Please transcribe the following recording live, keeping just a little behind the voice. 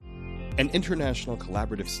An international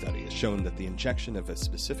collaborative study has shown that the injection of a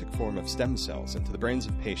specific form of stem cells into the brains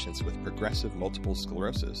of patients with progressive multiple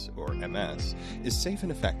sclerosis, or MS, is safe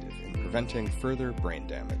and effective in preventing further brain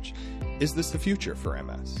damage. Is this the future for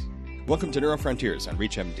MS? Welcome to Neurofrontiers on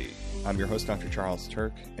ReachMD. I'm your host, Dr. Charles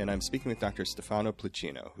Turck, and I'm speaking with Dr. Stefano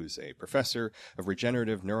Pluchino, who's a professor of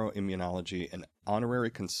Regenerative Neuroimmunology and Honorary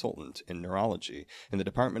Consultant in Neurology in the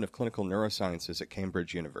Department of Clinical Neurosciences at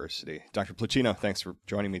Cambridge University. Dr. Pluchino, thanks for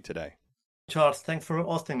joining me today. Charles, thanks for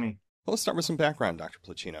hosting me. Well, let's start with some background, Dr.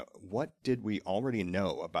 Pluchino. What did we already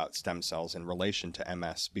know about stem cells in relation to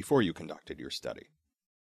MS before you conducted your study?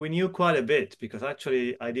 We knew quite a bit because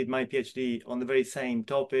actually I did my PhD on the very same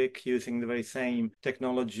topic using the very same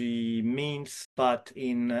technology means, but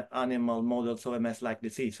in animal models of MS-like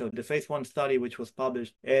disease. So the phase 1 study, which was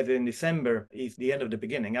published in December, is the end of the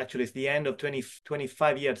beginning. Actually, it's the end of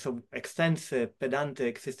 25 years of extensive,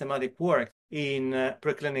 pedantic, systematic work in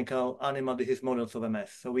preclinical animal disease models of MS.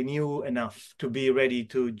 So we knew enough to be ready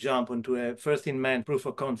to jump onto a first-in-man proof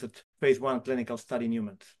of concept phase 1 clinical study in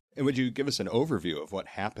humans. And would you give us an overview of what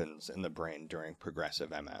happens in the brain during progressive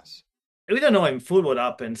MS? We don't know in full what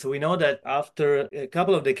happens. So we know that after a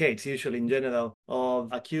couple of decades, usually in general, of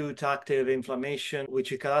acute active inflammation,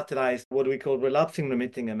 which is characterized what we call relapsing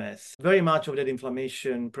remitting MS, very much of that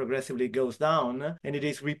inflammation progressively goes down and it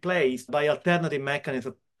is replaced by alternative mechanisms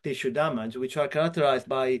of tissue damage, which are characterized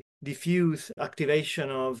by diffuse activation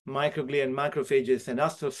of microglia and macrophages and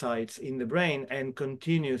astrocytes in the brain and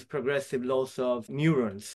continuous progressive loss of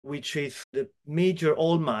neurons, which is the major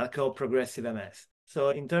hallmark of progressive MS. So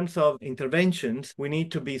in terms of interventions, we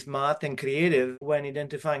need to be smart and creative when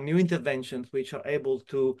identifying new interventions which are able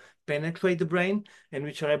to penetrate the brain and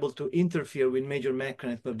which are able to interfere with major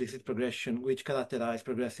mechanisms of disease progression which characterize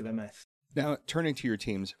progressive MS. Now, turning to your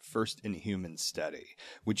team's first-in-human study,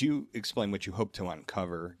 would you explain what you hope to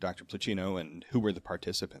uncover, Dr. Pluchino, and who were the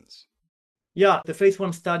participants? Yeah, the phase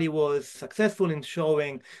 1 study was successful in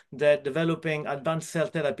showing that developing advanced cell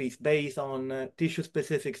therapies based on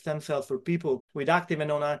tissue-specific stem cells for people with active and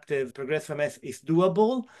non-active progressive MS is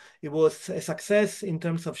doable. It was a success in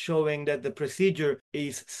terms of showing that the procedure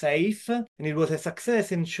is safe, and it was a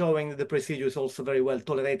success in showing that the procedure is also very well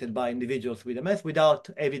tolerated by individuals with MS without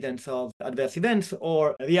evidence of adverse events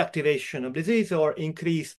or reactivation of disease or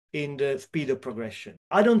increase in the speed of progression.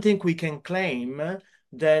 I don't think we can claim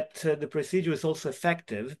that the procedure is also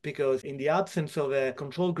effective because in the absence of a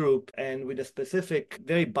control group and with a specific,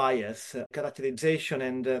 very biased characterization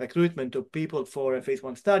and recruitment of people for a phase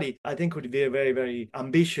 1 study, I think it would be very, very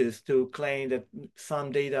ambitious to claim that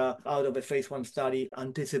some data out of a phase 1 study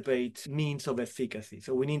anticipate means of efficacy.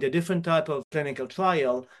 So we need a different type of clinical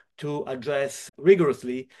trial to address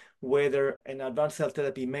rigorously whether an advanced cell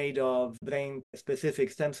therapy made of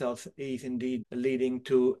brain-specific stem cells is indeed leading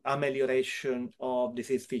to amelioration of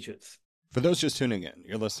disease features. For those just tuning in,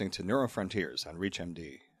 you're listening to Neurofrontiers on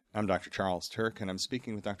ReachMD. I'm Dr. Charles Turck, and I'm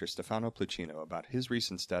speaking with Dr. Stefano Pluchino about his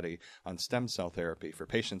recent study on stem cell therapy for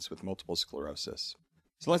patients with multiple sclerosis.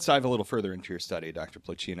 So let's dive a little further into your study, Dr.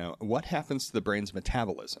 Pluchino. What happens to the brain's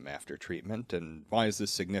metabolism after treatment, and why is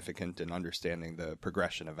this significant in understanding the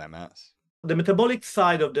progression of MS? The metabolic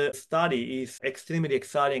side of the study is extremely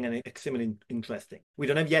exciting and extremely interesting. We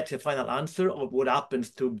don't have yet a final answer of what happens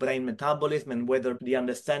to brain metabolism and whether the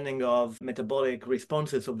understanding of metabolic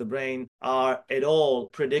responses of the brain are at all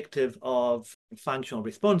predictive of functional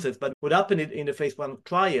responses. But what happened in the phase 1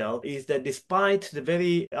 trial is that despite the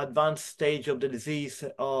very advanced stage of the disease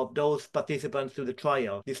of those participants to the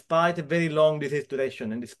trial, despite a very long disease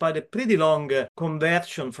duration and despite a pretty long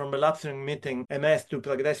conversion from relapsing remitting MS to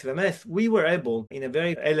progressive MS, we were able, in a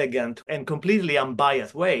very elegant and completely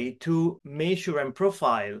unbiased way, to measure and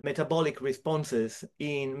profile metabolic responses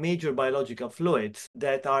in major biological fluids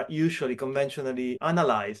that are usually conventionally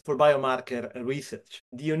analyzed for biomarker research.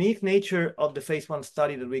 The unique nature of the phase 1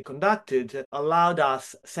 study that we conducted allowed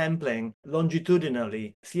us sampling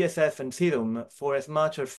longitudinally CSF and serum for as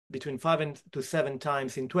much as between 5 to 7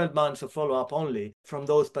 times in 12 months of follow-up only from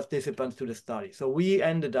those participants to the study. So we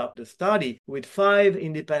ended up the study with 5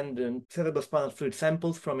 independent cerebrospinal fluid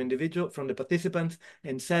samples from the participants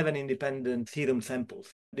and 7 independent serum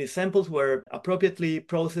samples. These samples were appropriately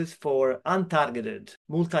processed for untargeted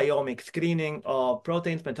multi-omic screening of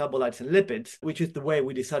proteins, metabolites, and lipids, which is the way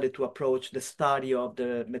we decided to approach the study of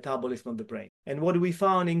the metabolism of the brain. And what we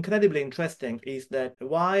found incredibly interesting is that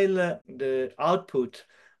while the output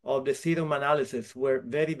of the serum analysis were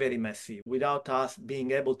very, very messy without us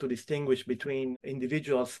being able to distinguish between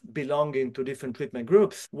individuals belonging to different treatment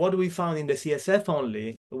groups. What we found in the CSF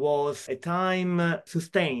only was a time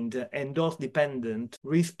sustained and dose dependent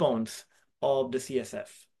response of the CSF.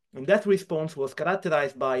 And that response was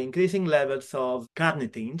characterized by increasing levels of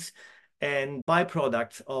carnitines and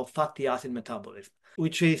byproducts of fatty acid metabolism,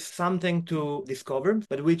 which is something to discover,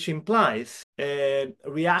 but which implies a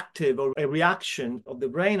reactive or a reaction of the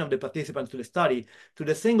brain of the participants to the study to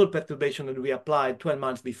the single perturbation that we applied 12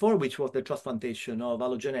 months before, which was the transplantation of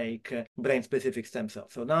allogeneic brain-specific stem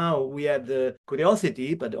cells. So now we have the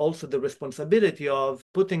curiosity, but also the responsibility of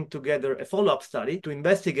putting together a follow-up study to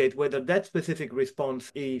investigate whether that specific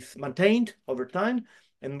response is maintained over time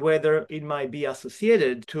and whether it might be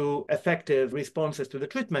associated to effective responses to the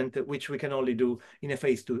treatment, which we can only do in a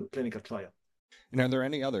phase 2 clinical trial. And are there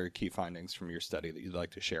any other key findings from your study that you'd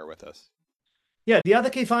like to share with us? Yeah, the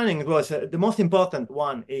other key finding was the most important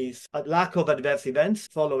one is a lack of adverse events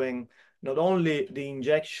following not only the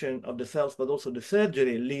injection of the cells, but also the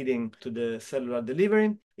surgery leading to the cellular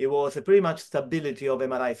delivery. It was a pretty much stability of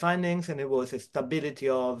MRI findings, and it was a stability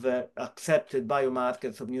of accepted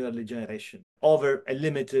biomarkers of neural degeneration over a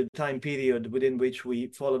limited time period within which we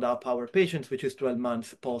followed up our patients, which is 12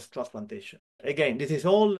 months post-transplantation. Again, this is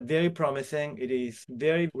all very promising. It is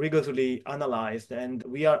very rigorously analyzed, and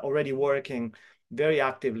we are already working very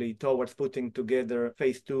actively towards putting together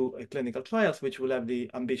phase 2 clinical trials, which will have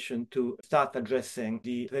the ambition to start addressing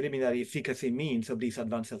the preliminary efficacy means of this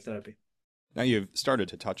advanced cell therapy. Now, you've started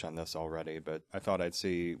to touch on this already, but I thought I'd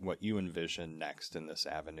see what you envision next in this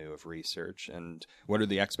avenue of research, and what are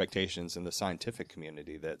the expectations in the scientific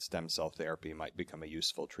community that stem cell therapy might become a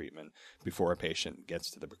useful treatment before a patient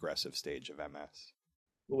gets to the progressive stage of MS?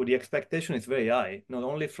 Well, the expectation is very high, not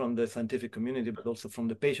only from the scientific community, but also from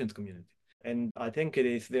the patient community. And I think it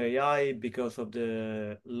is very high because of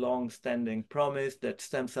the long-standing promise that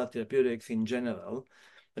stem cell therapeutics in general,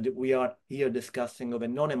 but we are here discussing of a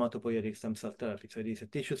non-hematopoietic stem cell therapy. So it is a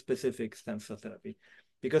tissue-specific stem cell therapy.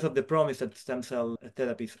 Because of the promise that stem cell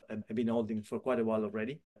therapies have been holding for quite a while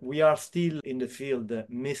already, we are still in the field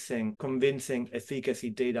missing convincing efficacy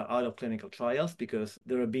data out of clinical trials because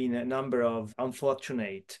there have been a number of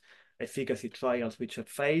unfortunate efficacy trials which have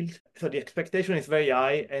failed. So the expectation is very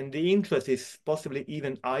high, and the interest is possibly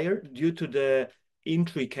even higher due to the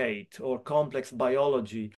intricate or complex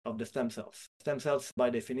biology of the stem cells. Stem cells, by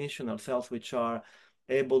definition, are cells which are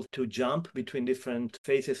able to jump between different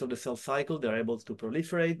phases of the cell cycle. They're able to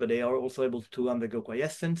proliferate, but they are also able to undergo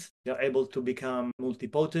quiescence. They're able to become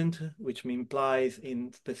multipotent, which implies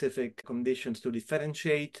in specific conditions to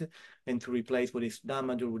differentiate and to replace what is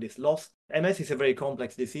damaged or what is lost. MS is a very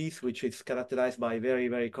complex disease, which is characterized by very,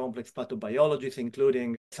 very complex pathobiologies,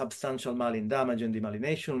 including substantial myelin damage and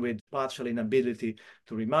demyelination with partial inability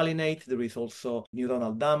to remyelinate. There is also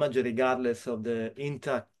neuronal damage regardless of the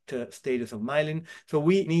intact status of myelin. So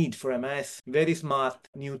we need for MS very smart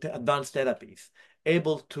new advanced therapies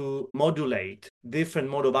able to modulate different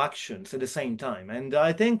mode of actions at the same time. And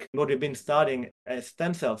I think what we've been studying as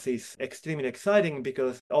stem cells is extremely exciting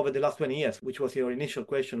because over the last 20 years, which was your initial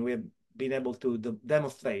question, we have been able to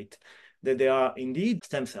demonstrate that they are indeed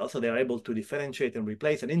stem cells, so they are able to differentiate and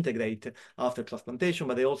replace and integrate after transplantation,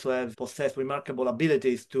 but they also possess remarkable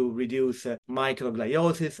abilities to reduce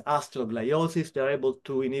microgliosis, astrogliosis. They are able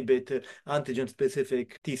to inhibit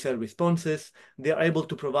antigen-specific T-cell responses. They are able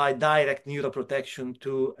to provide direct neuroprotection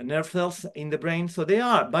to nerve cells in the brain. So they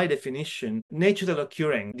are, by definition, naturally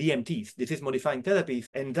occurring DMTs, disease-modifying therapies,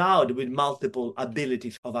 endowed with multiple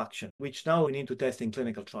abilities of action, which now we need to test in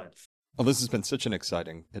clinical trials. Well, this has been such an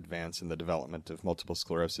exciting advance in the development of multiple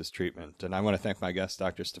sclerosis treatment, and I want to thank my guest,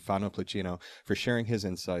 Dr. Stefano Pluchino, for sharing his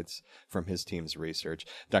insights from his team's research.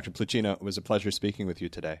 Dr. Pluchino, it was a pleasure speaking with you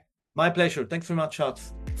today. My pleasure. Thanks very much,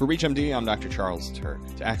 Charles. For ReachMD, I'm Dr. Charles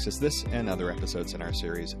Turck. To access this and other episodes in our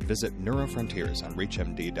series, visit Neurofrontiers on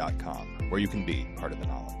ReachMD.com, where you can be part of the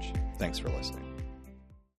knowledge. Thanks for listening.